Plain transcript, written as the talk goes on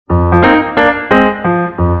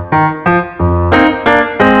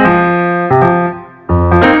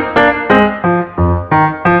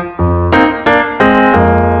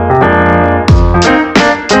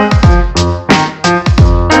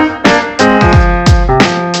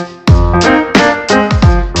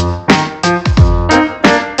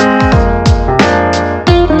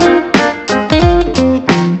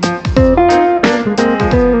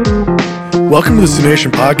Welcome to the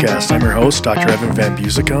Sunation Podcast. I'm your host, Dr. Evan Van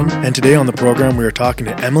Busicum, and today on the program we are talking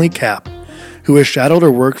to Emily Kapp, who has shadowed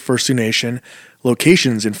or worked for Sunation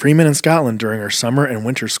locations in Freeman and Scotland during her summer and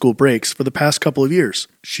winter school breaks for the past couple of years.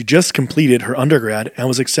 She just completed her undergrad and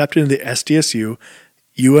was accepted into the SDSU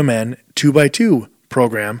UMN 2x2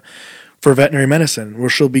 program for veterinary medicine, where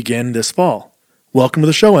she'll begin this fall. Welcome to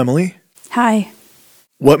the show, Emily. Hi.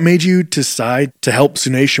 What made you decide to help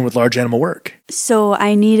Sunation with large animal work? So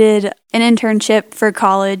I needed an internship for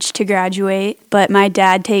college to graduate, but my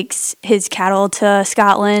dad takes his cattle to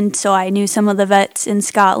Scotland, so I knew some of the vets in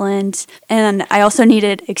Scotland. And I also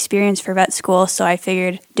needed experience for vet school, so I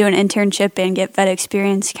figured do an internship and get vet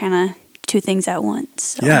experience, kind of two things at once.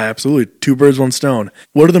 So. Yeah, absolutely. Two birds, one stone.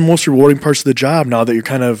 What are the most rewarding parts of the job now that you're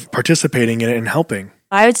kind of participating in it and helping?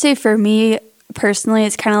 I would say for me, personally,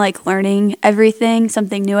 it's kind of like learning everything,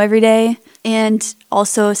 something new every day. And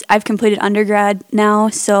also, I've completed undergrad now,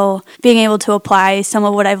 so being able to apply some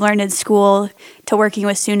of what I've learned in school to working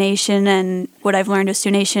with Sunation and what I've learned with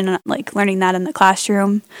Sunation, like learning that in the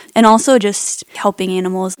classroom. And also just helping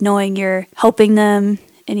animals, knowing you're helping them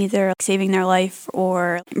in either saving their life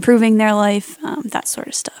or improving their life, that sort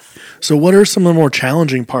of stuff. So what are some of the more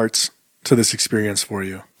challenging parts to this experience for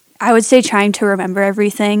you? I would say trying to remember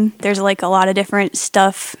everything. There's like a lot of different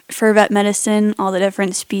stuff for vet medicine, all the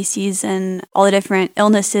different species and all the different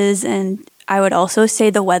illnesses. And I would also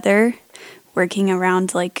say the weather, working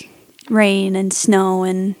around like rain and snow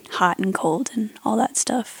and hot and cold and all that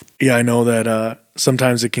stuff. Yeah, I know that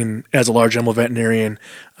sometimes it can, as a large animal veterinarian,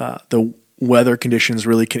 the weather conditions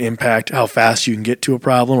really can impact how fast you can get to a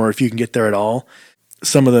problem or if you can get there at all.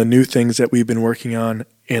 Some of the new things that we've been working on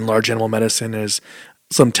in large animal medicine is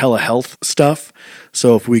some telehealth stuff.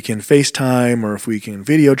 So if we can FaceTime or if we can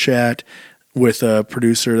video chat with a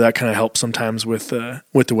producer, that kind of helps sometimes with the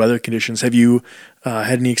weather conditions. Have you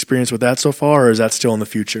had any experience with that so far, or is that still in the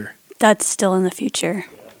future? That's still in the future.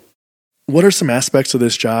 What are some aspects of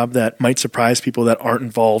this job that might surprise people that aren't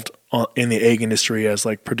involved in the egg industry as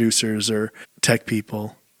like producers or tech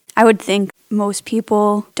people? I would think most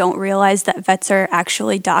people don't realize that vets are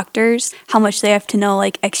actually doctors, how much they have to know,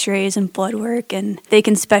 like x-rays and blood work, and they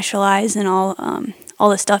can specialize in all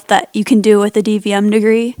the stuff that you can do with a DVM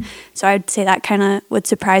degree. So I'd say that kind of would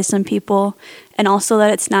surprise some people. And also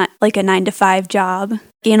that it's not like a 9-to-5 job.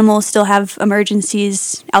 Animals still have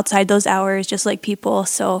emergencies outside those hours, just like people.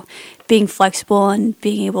 So being flexible and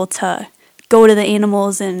being able to go to the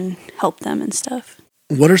animals and help them and stuff.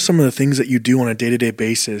 What are some of the things that you do on a day-to-day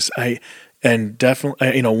basis?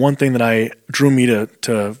 Definitely, one thing that drew me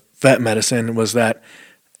to vet medicine was that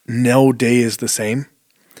no day is the same.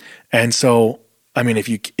 And so, I mean,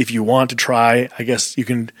 if you want to try, I guess you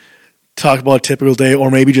can talk about a typical day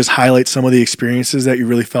or maybe just highlight some of the experiences that you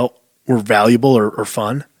really felt were valuable or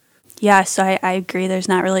fun. Yeah, so I agree. There's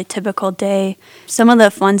not really a typical day. Some of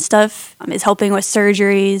the fun stuff is helping with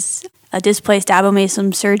surgeries, displaced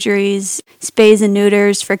abomasum surgeries, spays and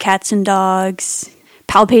neuters for cats and dogs,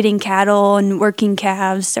 palpating cattle and working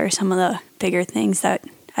calves are some of the bigger things that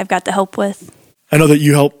I've got to help with. I know that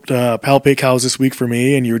you helped palpate cows this week for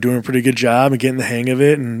me, and you were doing a pretty good job and getting the hang of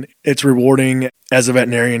it. And it's rewarding as a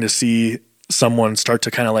veterinarian to see someone start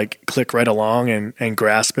to kind of like click right along and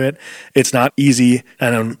grasp it. It's not easy.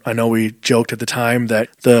 And I know we joked at the time that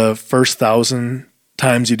the first 1,000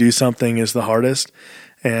 times you do something is the hardest.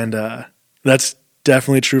 And that's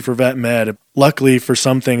definitely true for vet med. Luckily, for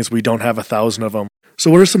some things, we don't have 1,000 of them.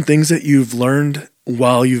 So what are some things that you've learned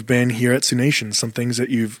while you've been here at Sunation? Some things that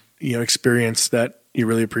you've experienced that you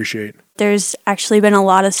really appreciate? There's actually been a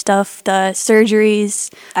lot of stuff. The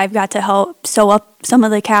surgeries, I've got to help sew up some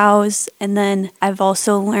of the cows. And then I've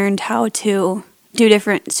also learned how to do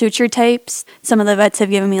different suture types. Some of the vets have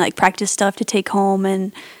given me like practice stuff to take home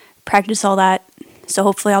and practice all that. So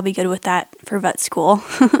hopefully I'll be good with that for vet school.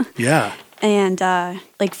 Yeah. And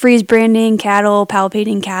like freeze branding cattle,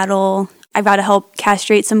 palpating cattle. I've got to help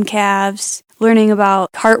castrate some calves, learning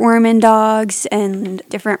about heartworm in dogs and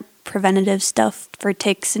different preventative stuff for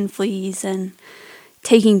ticks and fleas, and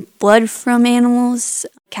taking blood from animals,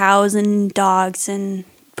 cows and dogs, and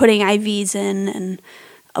putting IVs in and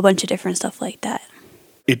a bunch of different stuff like that.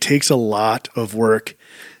 It takes a lot of work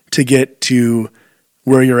to get to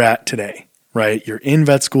where you're at today. Right? You're in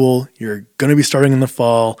vet school. You're going to be starting in the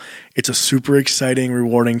fall. It's a super exciting,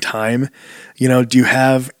 rewarding time. Do you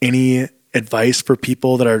have any advice for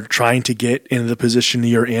people that are trying to get into the position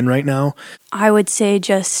you're in right now? I would say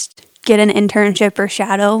just get an internship or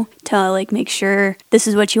shadow to like make sure this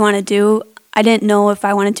is what you want to do. I didn't know if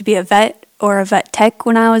I wanted to be a vet or a vet tech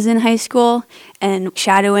when I was in high school, and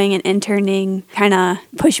shadowing and interning kind of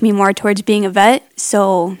pushed me more towards being a vet.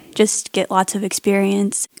 So just get lots of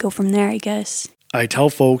experience, go from there, I guess. I tell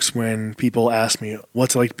folks when people ask me,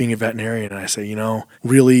 what's it like being a veterinarian? And I say,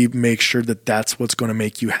 really make sure that that's what's going to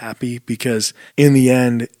make you happy, because in the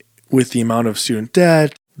end, with the amount of student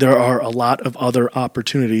debt, there are a lot of other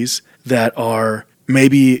opportunities that are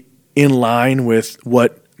maybe in line with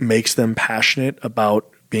what makes them passionate about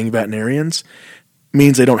being veterinarians.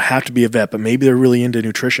 Means they don't have to be a vet, but maybe they're really into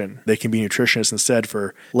nutrition. They can be nutritionists instead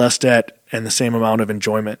for less debt and the same amount of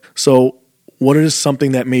enjoyment. So what is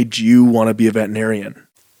something that made you want to be a veterinarian?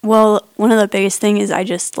 Well, one of the biggest things is I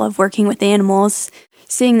just love working with animals,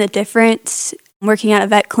 seeing the difference, working at a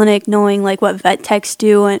vet clinic, knowing like what vet techs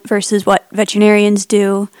do versus what veterinarians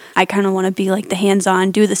do. I kind of want to be like the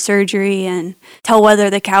hands-on, do the surgery and tell whether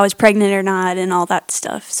the cow is pregnant or not and all that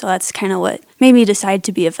stuff. So that's kind of what made me decide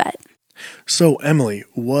to be a vet. So Emily,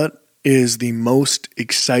 what is the most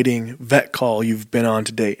exciting vet call you've been on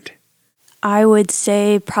to date? I would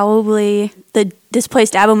say probably the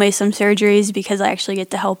displaced abomasum surgeries, because I actually get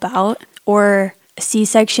to help out, or a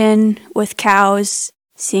C-section with cows,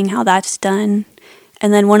 seeing how that's done.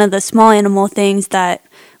 And then one of the small animal things that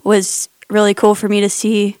was really cool for me to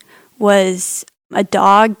see was a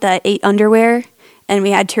dog that ate underwear, and we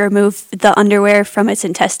had to remove the underwear from its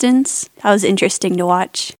intestines. That was interesting to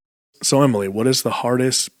watch. So Emily, what is the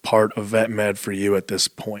hardest part of vet med for you at this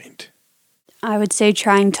point? I would say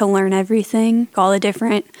trying to learn everything, all the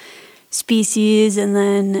different species, and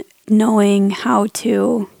then knowing how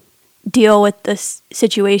to deal with this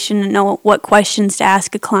situation and know what questions to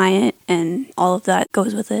ask a client, and all of that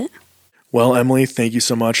goes with it. Well, Emily, thank you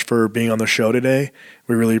so much for being on the show today.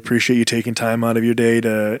 We really appreciate you taking time out of your day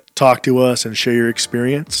to talk to us and share your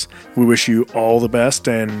experience. We wish you all the best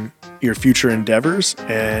in your future endeavors,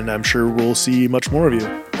 and I'm sure we'll see much more of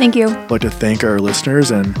you. Thank you. I'd like to thank our listeners,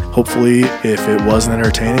 and hopefully, if it wasn't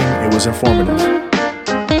entertaining, it was informative.